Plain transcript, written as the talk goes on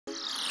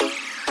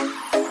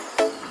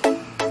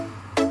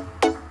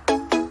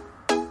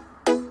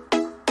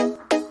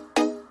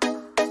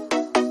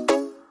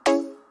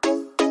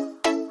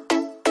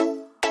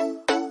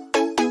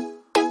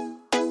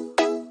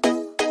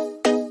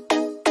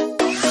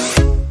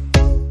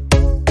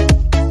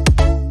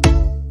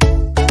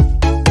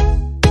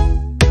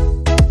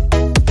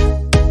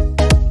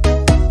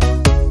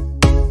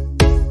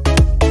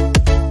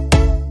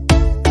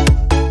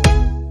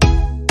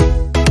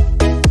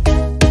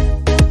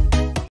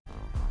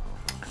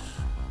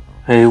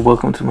Hey,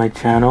 welcome to my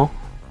channel.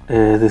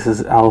 This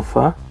is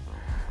Alpha.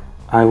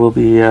 I will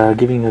be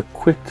giving a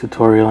quick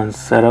tutorial and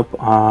setup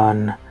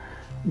on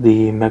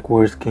the Mech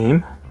Wars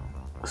game.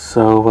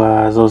 So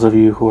those of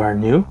you who are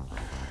new,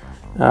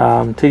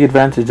 take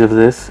advantage of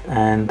this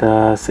and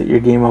set your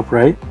game up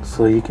right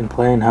so you can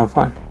play and have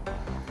fun.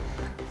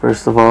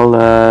 First of all,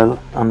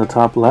 on the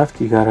top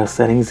left you got a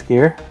settings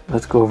gear.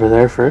 Let's go over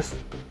there first.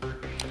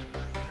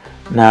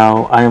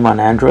 Now I am on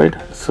Android,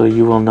 so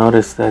you will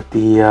notice that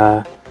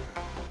the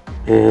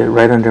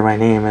right under my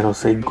name it'll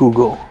say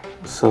Google.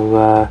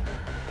 So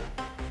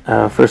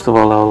first of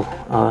all,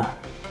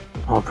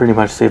 I'll pretty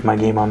much save my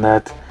game on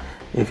that.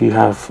 If you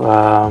have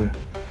an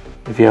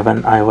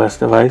iOS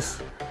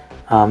device,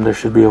 there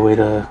should be a way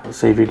to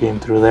save your game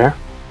through there,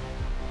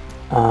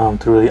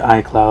 through the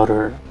iCloud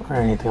or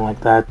anything like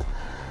that.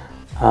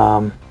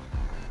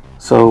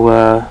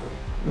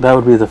 That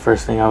would be the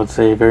first thing I would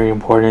say. Very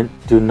important.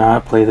 Do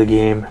not play the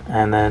game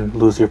and then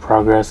lose your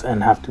progress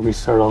and have to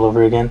restart all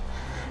over again.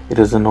 It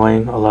is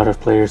annoying. A lot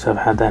of players have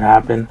had that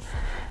happen,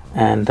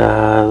 and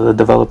the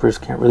developers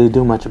can't really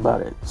do much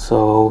about it.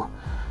 So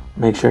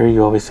make sure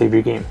you always save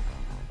your game.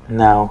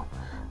 Now,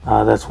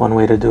 that's one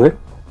way to do it.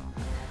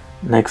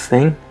 Next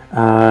thing,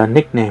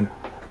 nickname.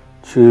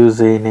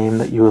 Choose a name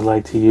that you would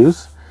like to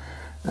use.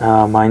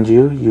 Mind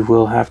you, you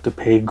will have to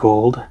pay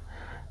gold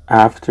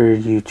after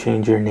you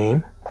change your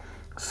name.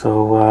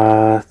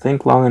 So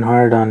think long and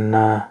hard on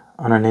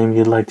a name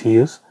you'd like to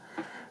use,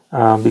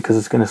 because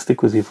it's going to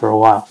stick with you for a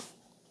while.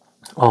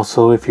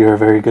 Also, if you're a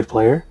very good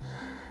player,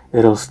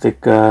 it'll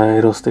stick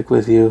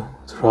with you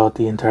throughout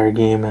the entire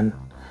game and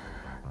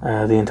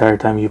the entire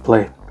time you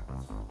play.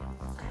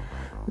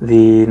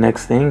 The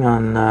next thing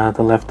on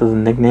the left of the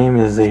nickname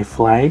is a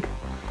flag.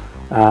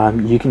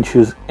 You can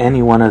choose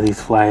any one of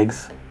these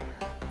flags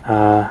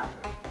that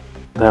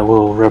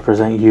will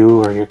represent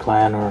you or your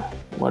clan or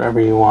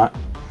whatever you want,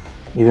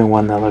 even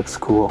one that looks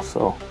cool.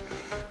 So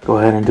go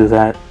ahead and do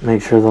that.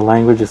 Make sure the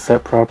language is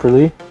set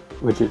properly,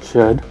 which it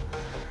should.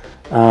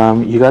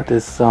 You got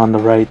this on the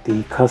right,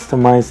 the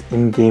customize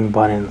in-game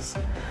buttons.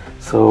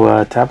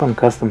 So tap on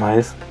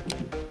customize.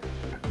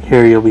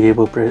 Here you'll be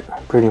able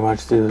pretty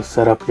much to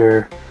set up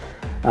your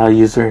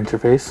user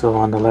interface. So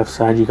on the left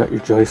side you got your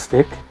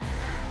joystick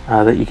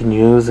that you can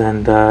use,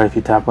 and if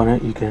you tap on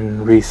it you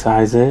can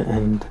resize it,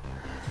 and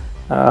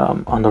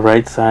on the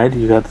right side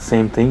you got the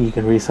same thing. You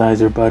can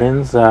resize your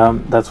buttons.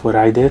 That's what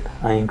I did.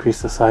 I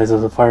increased the size of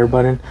the fire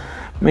button.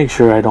 Make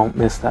sure I don't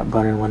miss that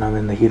button when I'm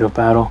in the heat of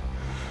battle.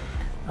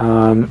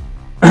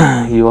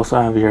 You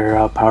also have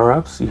your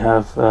power-ups. You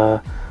have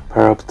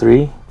power-up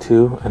 3,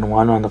 2, and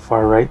 1 on the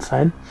far right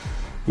side.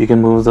 You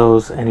can move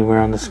those anywhere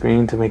on the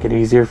screen to make it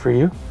easier for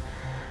you.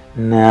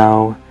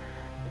 Now,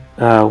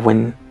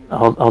 when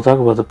I'll talk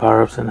about the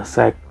power-ups in a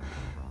sec.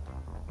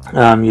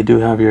 You do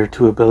have your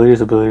two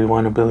abilities, ability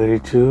 1, ability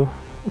 2,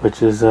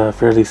 which is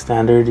fairly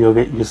standard. You'll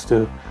get used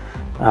to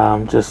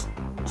just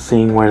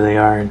seeing where they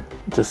are and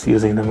just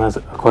using them as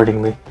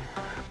accordingly.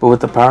 But with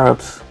the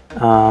power-ups,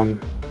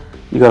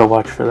 you gotta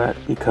watch for that,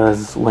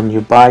 because when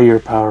you buy your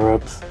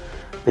power-ups,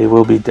 they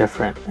will be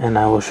different, and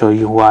I will show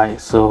you why.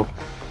 So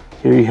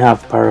here you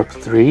have power-up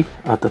 3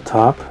 at the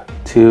top,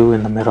 2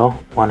 in the middle,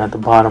 1 at the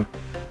bottom.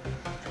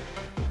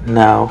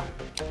 Now,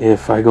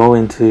 if I go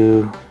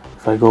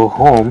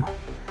home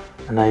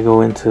and I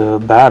go into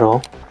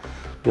battle,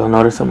 you'll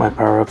notice that my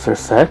power-ups are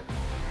set.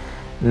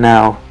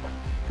 Now,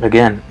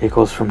 again, it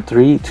goes from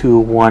 3, 2,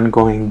 1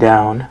 going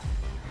down,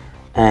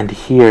 and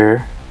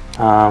here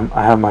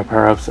I have my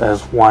power-ups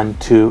as 1,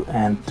 2,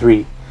 and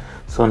 3.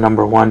 So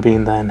number 1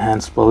 being the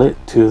enhanced bullet,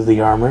 2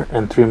 the armor,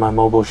 and 3 my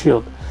mobile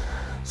shield.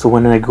 So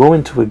when I go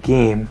into a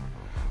game,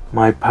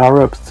 my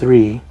power-up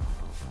 3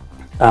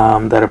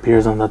 that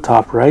appears on the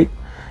top right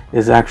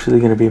is actually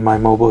going to be my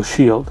mobile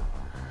shield.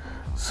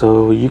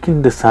 So you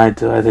can decide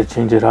to either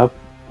change it up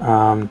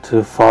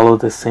to follow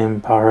the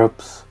same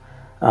power-ups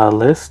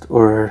list,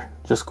 or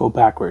just go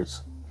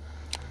backwards.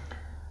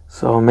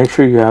 So make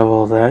sure you have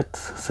all that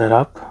set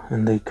up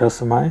in the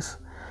customize.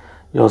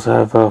 You also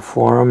have a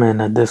forum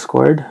and a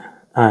Discord.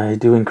 I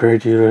do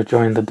encourage you to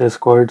join the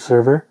Discord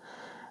server.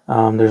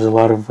 There's a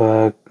lot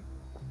of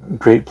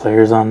great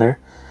players on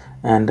there,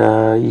 and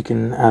you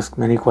can ask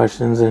many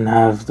questions and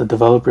have the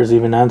developers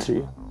even answer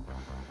you.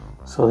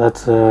 So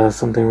that's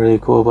something really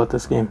cool about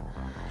this game.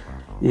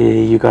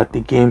 You got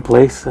the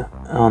gameplay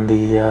on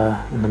the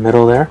in the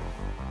middle there.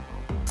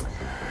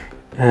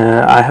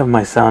 I have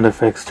my sound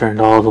effects turned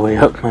all the way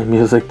up, my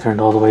music turned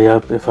all the way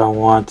up. If I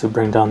want to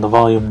bring down the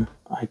volume,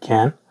 I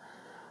can,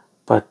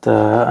 but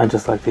I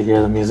just like to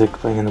hear the music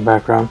playing in the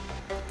background.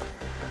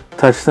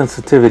 Touch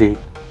sensitivity.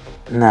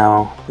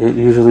 Now, it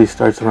usually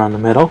starts around the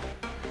middle,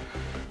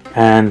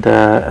 and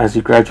as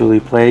you gradually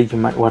play, you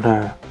might want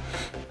to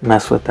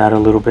mess with that a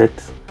little bit.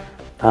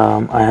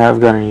 I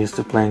have gotten used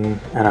to playing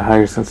at a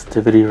higher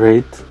sensitivity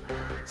rate.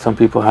 Some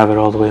people have it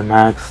all the way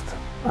maxed.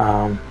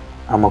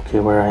 I'm okay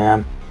where I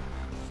am.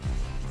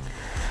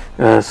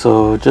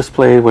 So just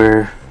play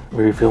where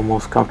you feel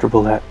most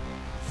comfortable at.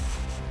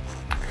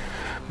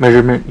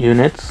 Measurement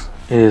units.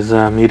 is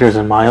meters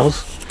and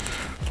miles.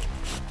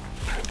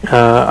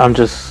 I'm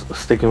just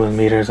sticking with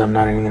meters. I'm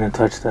not even going to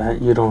touch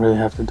that. You don't really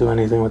have to do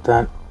anything with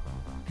that,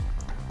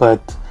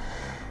 but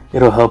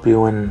it'll help you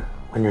when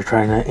you're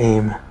trying to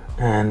aim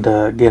and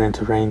get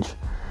into range.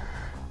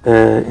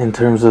 In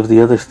terms of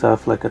the other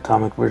stuff like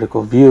atomic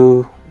vertical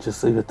view,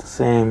 just leave it the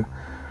same.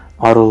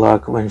 Auto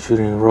lock when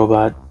shooting a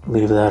robot,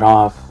 leave that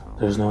off.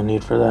 There's no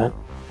need for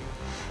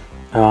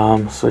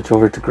that. Switch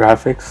over to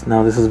graphics.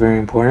 Now this is very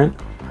important.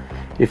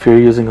 If you're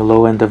using a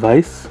low-end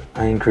device,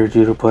 I encourage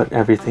you to put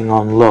everything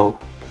on low.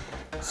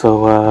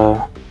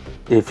 So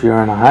if you're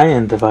on a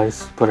high-end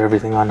device, put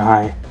everything on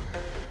high.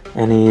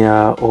 Any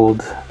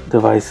old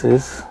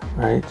devices,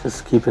 right,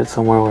 just keep it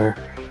somewhere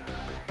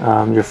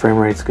where your frame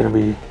rate's going to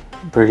be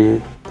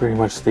pretty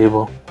much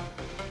stable.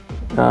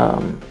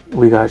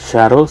 We got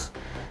shadows.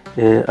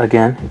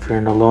 Again, if you're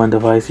in a low-end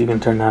device, you can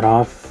turn that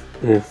off.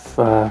 If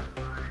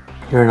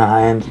you're in a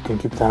high-end, you can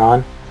keep that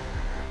on.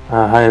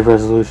 High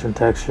resolution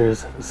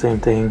textures, same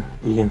thing.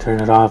 You can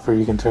turn it off or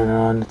you can turn it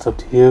on. It's up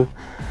to you.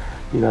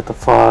 You got the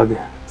fog,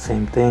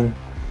 same thing.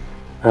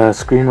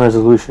 Screen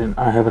resolution,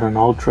 I have it on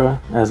ultra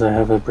as I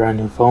have a brand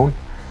new phone.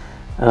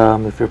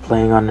 If you're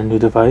playing on a new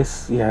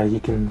device, yeah,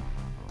 you can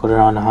put it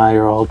on high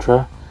or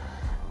ultra.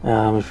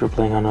 If you're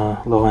playing on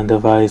a low-end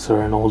device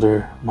or an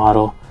older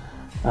model,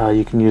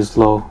 you can use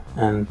low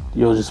and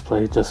you'll just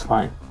play just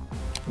fine.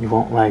 You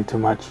won't lag too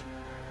much.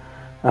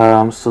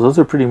 So those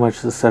are pretty much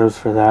the setups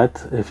for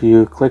that. If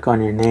you click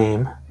on your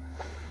name,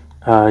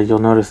 you'll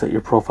notice that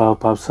your profile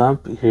pops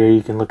up. Here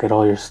you can look at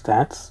all your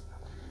stats.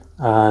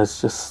 It's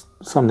just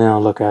something to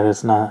look at.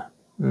 It's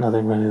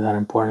nothing really that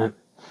important.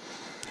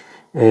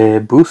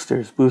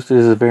 Boosters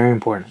is very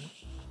important.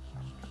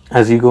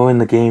 As you go in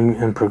the game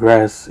and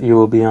progress, you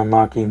will be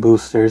unlocking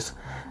boosters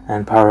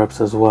and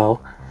power-ups as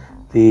well.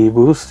 The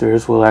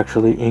boosters will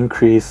actually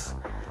increase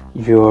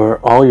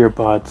all your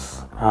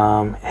bots'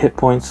 hit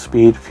points,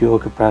 speed, fuel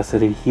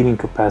capacity, heating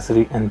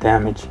capacity, and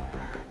damage.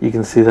 You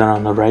can see that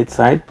on the right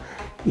side.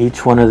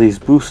 Each one of these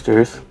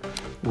boosters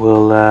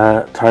will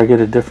target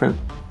a different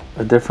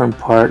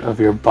part of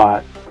your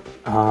bot,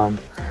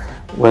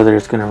 whether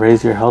it's going to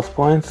raise your health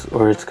points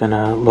or it's going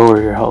to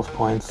lower your health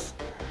points.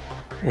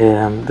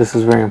 This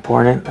is very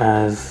important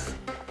as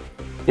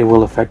it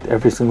will affect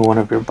every single one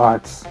of your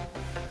bots.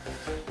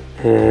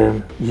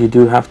 You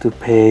do have to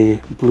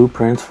pay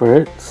blueprints for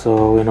it,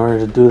 so in order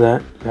to do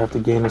that you have to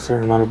gain a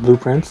certain amount of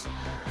blueprints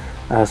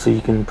so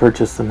you can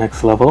purchase the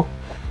next level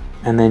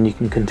and then you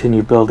can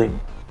continue building.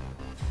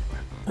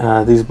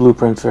 These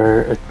blueprints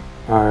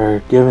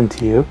are given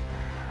to you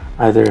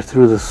either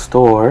through the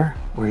store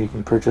where you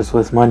can purchase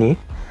with money,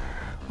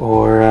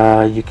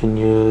 or you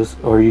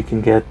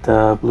can get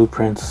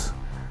blueprints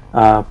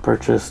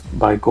purchased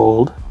by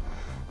gold,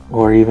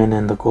 or even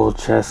in the gold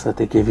chest that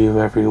they give you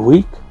every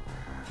week,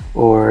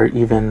 or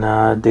even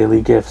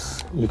daily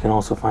gifts. You can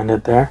also find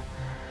it there.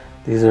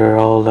 These are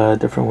all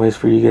different ways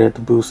for you to get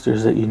the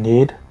boosters that you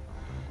need.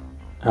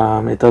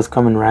 It does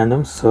come in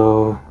random,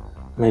 so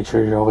make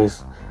sure you're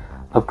always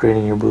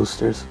upgrading your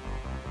boosters.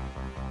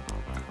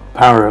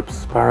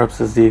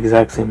 Power-ups is the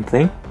exact same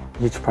thing.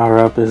 Each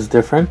power-up is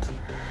different.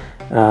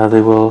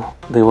 They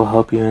will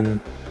help you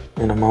in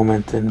a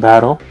moment in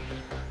battle.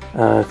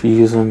 If you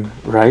use them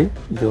right,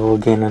 you'll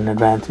gain an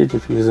advantage.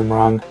 If you use them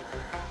wrong,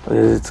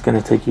 it's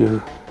going to take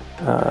you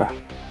a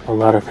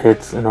lot of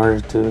hits in order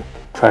to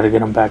try to get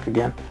them back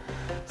again.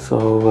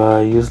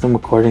 So use them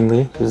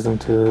accordingly. Use them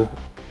to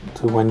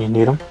when you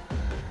need them.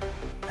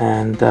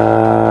 And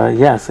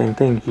yeah, same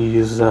thing. You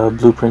use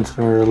blueprints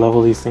in order to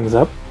level these things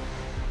up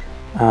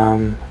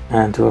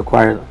and to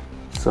acquire them.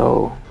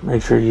 So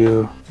make sure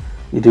you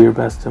do your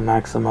best to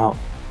max them out.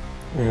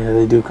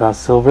 They do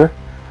cost silver.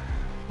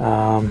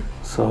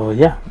 So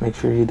yeah, make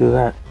sure you do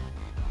that.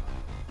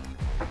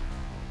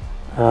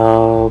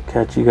 I'll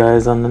catch you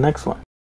guys on the next one.